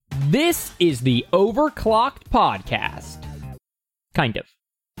This is the Overclocked Podcast. Kind of.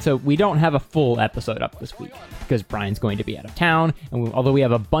 So we don't have a full episode up this week because Brian's going to be out of town, and although we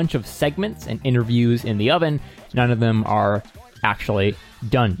have a bunch of segments and interviews in the oven, none of them are actually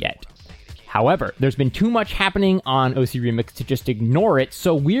done yet. However, there's been too much happening on OC Remix to just ignore it,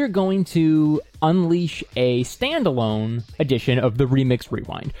 so we're going to unleash a standalone edition of the Remix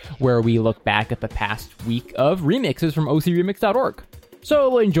Rewind, where we look back at the past week of remixes from OCRemix.org.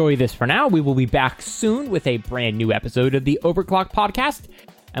 So enjoy this for now. We will be back soon with a brand new episode of the Overclock Podcast,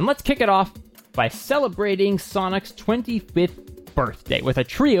 and let's kick it off by celebrating Sonic's 25th birthday with a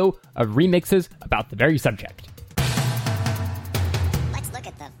trio of remixes about the very subject. Let's look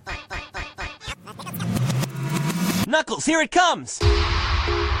at the fun. Knuckles, here it comes!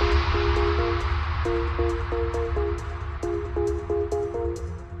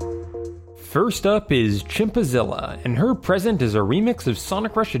 First up is Chimpazilla, and her present is a remix of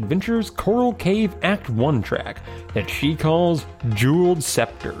Sonic Rush Adventure's Coral Cave Act 1 track that she calls Jeweled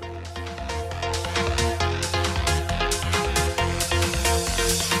Scepter.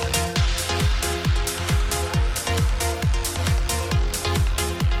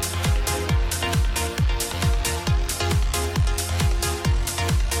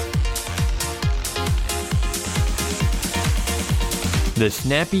 The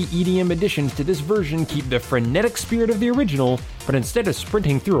snappy EDM additions to this version keep the frenetic spirit of the original, but instead of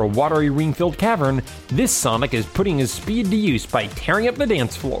sprinting through a watery ring-filled cavern, this Sonic is putting his speed to use by tearing up the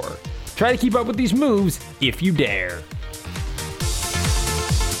dance floor. Try to keep up with these moves if you dare.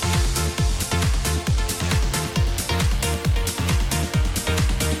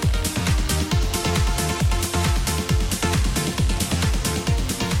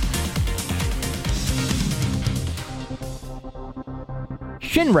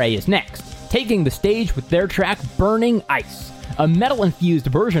 Shinrei is next, taking the stage with their track Burning Ice, a metal-infused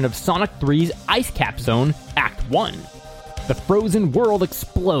version of Sonic 3's Ice Cap Zone Act 1. The frozen world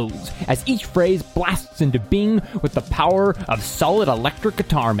explodes as each phrase blasts into being with the power of solid electric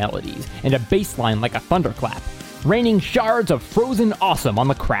guitar melodies and a bass line like a thunderclap, raining shards of frozen awesome on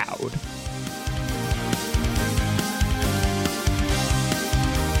the crowd.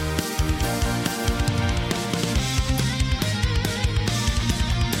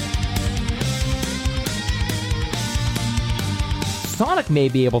 Sonic may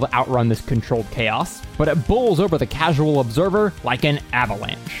be able to outrun this controlled chaos, but it bowls over the casual observer like an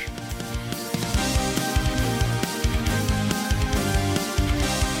avalanche.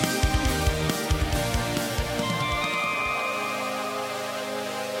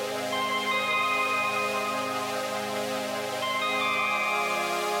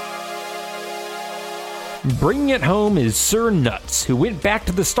 Bringing it home is Sir Nuts, who went back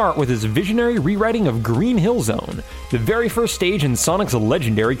to the start with his visionary rewriting of Green Hill Zone, the very first stage in Sonic's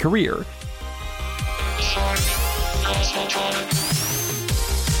legendary career.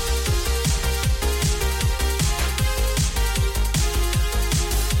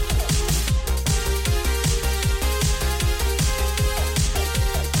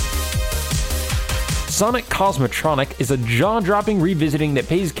 Sonic Cosmotronic is a jaw-dropping revisiting that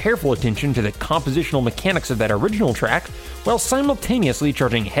pays careful attention to the compositional mechanics of that original track, while simultaneously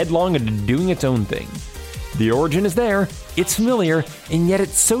charging headlong into doing its own thing. The origin is there, it's familiar, and yet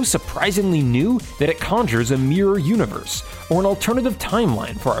it's so surprisingly new that it conjures a mirror universe, or an alternative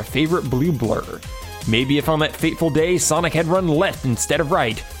timeline for our favorite blue blur. Maybe if on that fateful day Sonic had run left instead of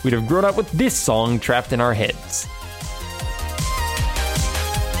right, we'd have grown up with this song trapped in our heads.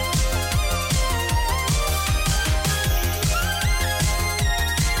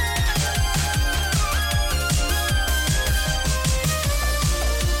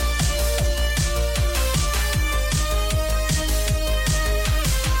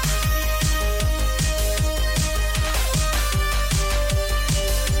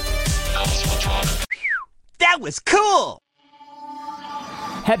 That was cool!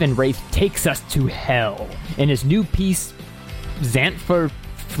 Heaven Wraith takes us to hell in his new piece,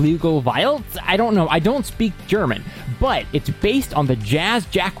 Xantverflugelwild? I don't know, I don't speak German, but it's based on the Jazz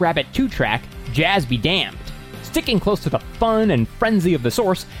Jackrabbit 2 track, Jazz Be Damned. Sticking close to the fun and frenzy of the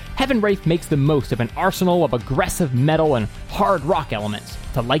source, Heaven Wraith makes the most of an arsenal of aggressive metal and hard rock elements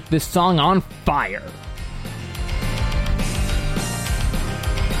to light this song on fire.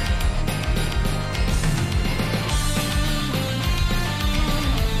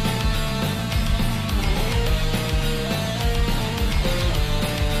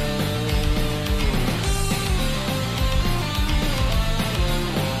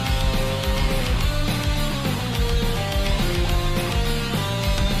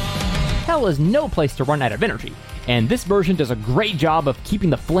 Hell is no place to run out of energy, and this version does a great job of keeping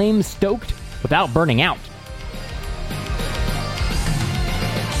the flames stoked without burning out.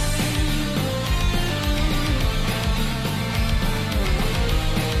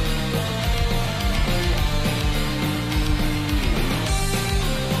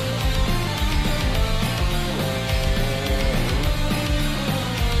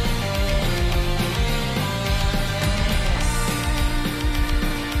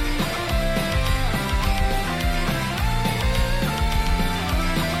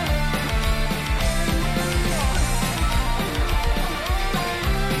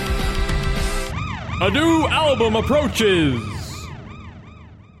 A new album approaches!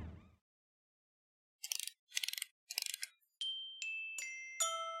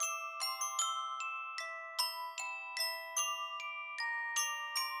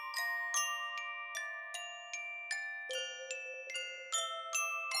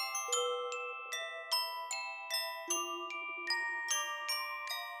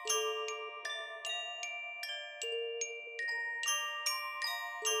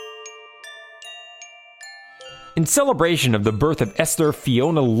 In celebration of the birth of Esther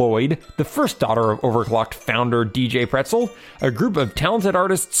Fiona Lloyd, the first daughter of Overclocked founder DJ Pretzel, a group of talented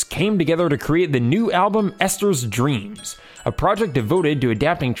artists came together to create the new album Esther's Dreams, a project devoted to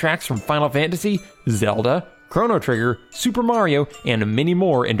adapting tracks from Final Fantasy, Zelda, Chrono Trigger, Super Mario, and many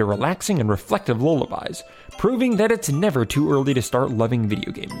more into relaxing and reflective lullabies, proving that it's never too early to start loving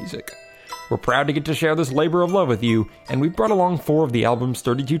video game music. We're proud to get to share this labor of love with you, and we've brought along 4 of the album's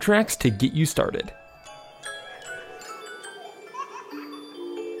 32 tracks to get you started.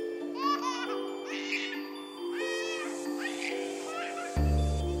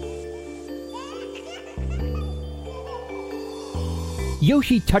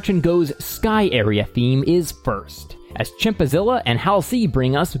 Yoshi Touch and Go's Sky Area theme is first, as Chimpazilla and Halsey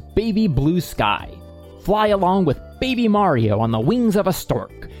bring us Baby Blue Sky. Fly along with Baby Mario on the wings of a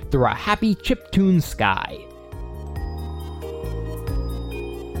stork through a happy chiptune sky.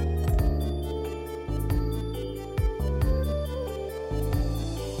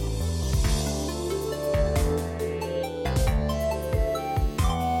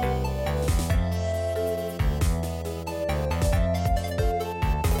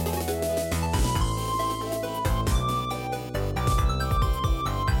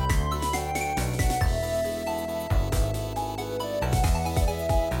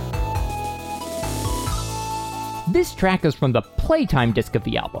 This track is from the Playtime disc of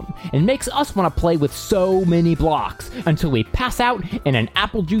the album, and makes us want to play with so many blocks until we pass out in an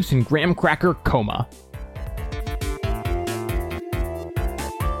apple juice and graham cracker coma.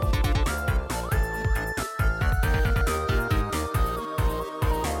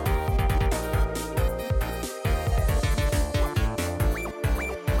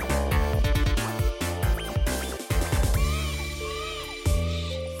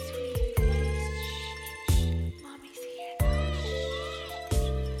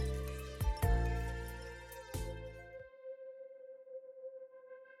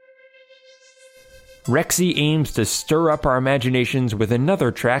 Rexy aims to stir up our imaginations with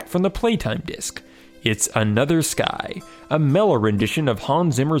another track from the Playtime disc. It's Another Sky, a mellow rendition of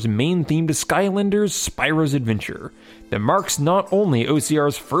Hans Zimmer's main theme to Skylanders Spyro's Adventure, that marks not only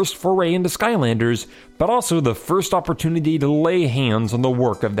OCR's first foray into Skylanders, but also the first opportunity to lay hands on the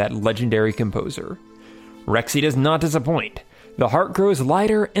work of that legendary composer. Rexy does not disappoint. The heart grows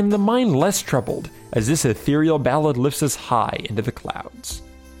lighter and the mind less troubled, as this ethereal ballad lifts us high into the clouds.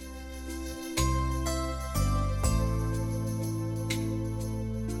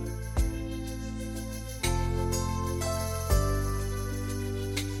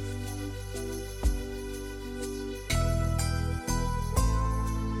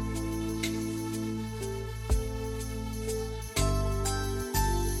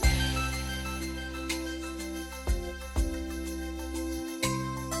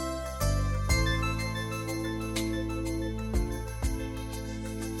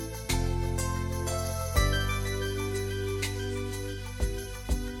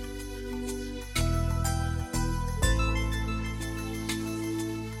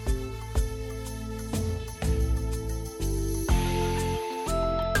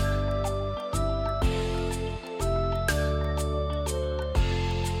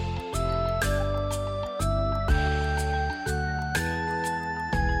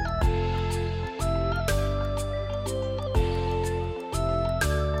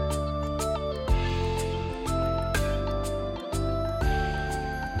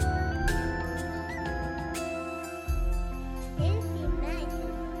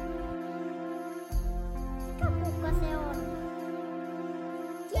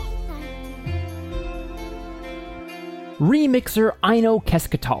 Remixer Aino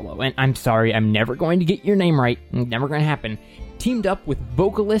Keskatalo, and I'm sorry, I'm never going to get your name right, never going to happen, teamed up with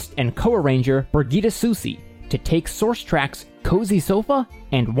vocalist and co-arranger Brigitte Susi to take source tracks Cozy Sofa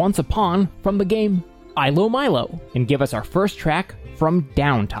and Once Upon from the game Ilo Milo, and give us our first track from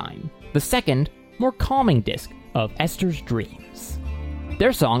Downtime, the second, more calming disc of Esther's Dreams.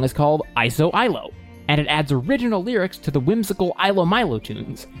 Their song is called Iso Ilo, and it adds original lyrics to the whimsical Ilo Milo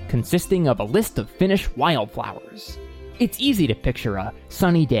tunes, consisting of a list of Finnish wildflowers. It's easy to picture a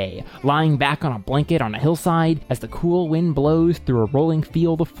sunny day, lying back on a blanket on a hillside as the cool wind blows through a rolling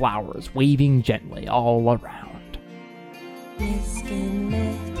field of flowers, waving gently all around.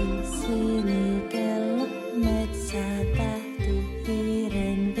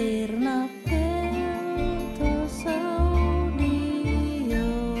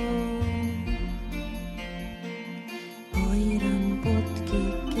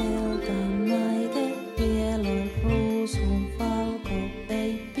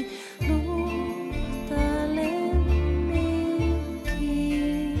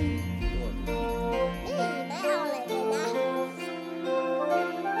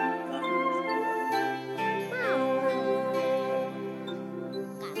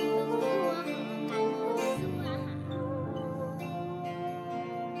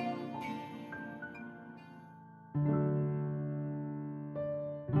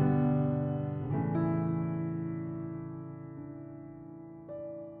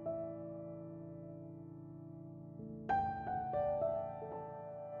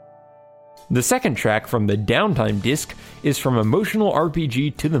 The second track from the Downtime disc is from Emotional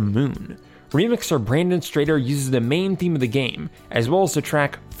RPG To the Moon. Remixer Brandon Strader uses the main theme of the game, as well as the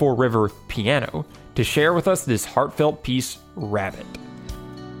track For River Piano, to share with us this heartfelt piece, Rabbit.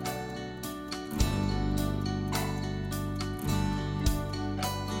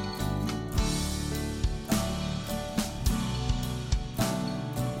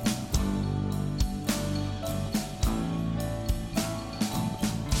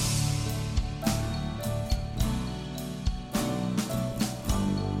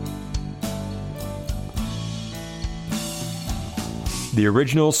 The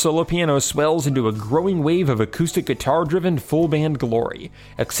original solo piano swells into a growing wave of acoustic guitar-driven full-band glory,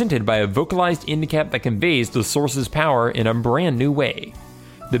 accented by a vocalized endcap that conveys the source's power in a brand new way.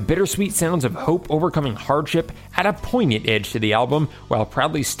 The bittersweet sounds of hope overcoming hardship add a poignant edge to the album, while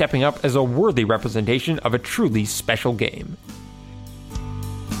proudly stepping up as a worthy representation of a truly special game.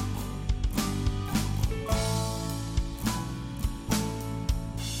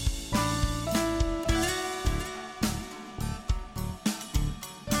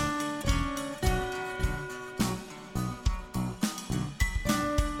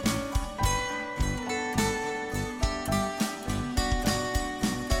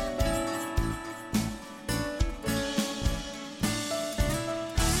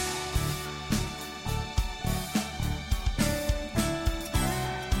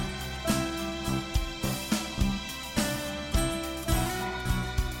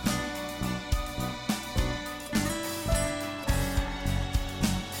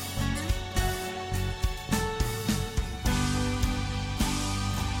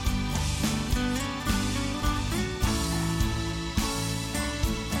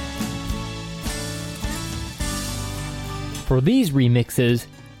 For these remixes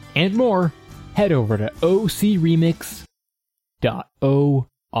and more, head over to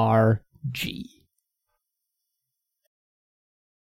ocremix.org.